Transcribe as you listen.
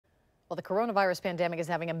Well, the coronavirus pandemic is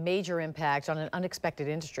having a major impact on an unexpected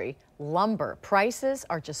industry. Lumber prices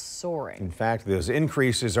are just soaring. In fact, those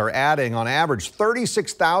increases are adding on average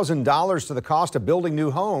 $36,000 to the cost of building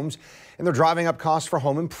new homes, and they're driving up costs for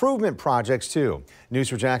home improvement projects too.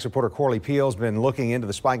 News4JAX reporter Corley Peel's been looking into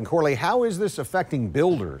the spike. And Corley, how is this affecting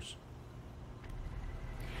builders?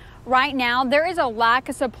 Right now, there is a lack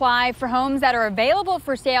of supply for homes that are available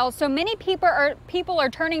for sale, so many people are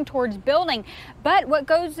turning towards building. But what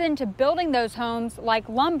goes into building those homes, like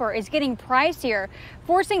lumber, is getting pricier,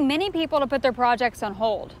 forcing many people to put their projects on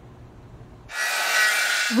hold.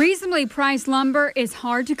 Reasonably priced lumber is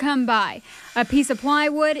hard to come by. A piece of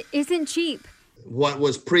plywood isn't cheap. What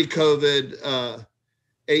was pre-COVID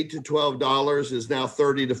 $8 to $12 is now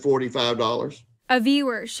 $30 to $45. A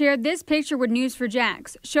viewer shared this picture with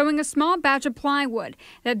News4JAX showing a small batch of plywood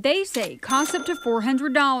that they say costs up to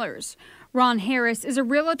 $400. Ron Harris is a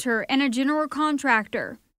realtor and a general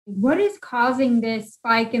contractor. What is causing this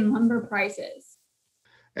spike in lumber prices?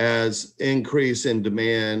 As increase in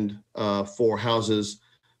demand for houses,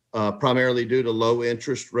 primarily due to low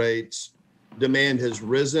interest rates, demand has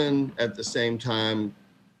risen. At the same time,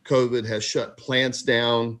 COVID has shut plants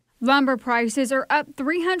down. Lumber prices are up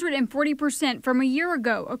 340% from a year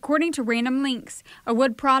ago, according to Random Lengths, a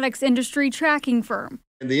wood products industry tracking firm.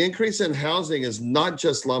 And the increase in housing is not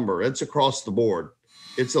just lumber, it's across the board.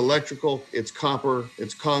 It's electrical, it's copper,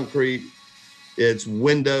 it's concrete, it's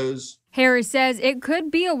windows. Harris says it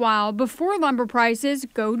could be a while before lumber prices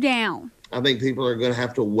go down. I think people are going to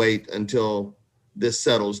have to wait until this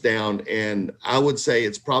settles down. And I would say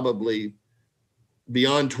it's probably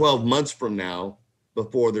beyond 12 months from now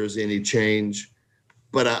before there's any change,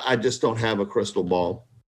 but I just don't have a crystal ball.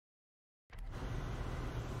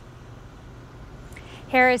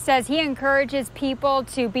 Harris says he encourages people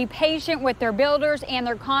to be patient with their builders and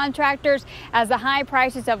their contractors as the high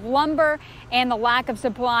prices of lumber and the lack of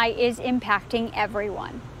supply is impacting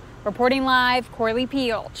everyone. Reporting live, Corley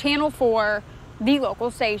Peel, Channel 4, the local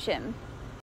station.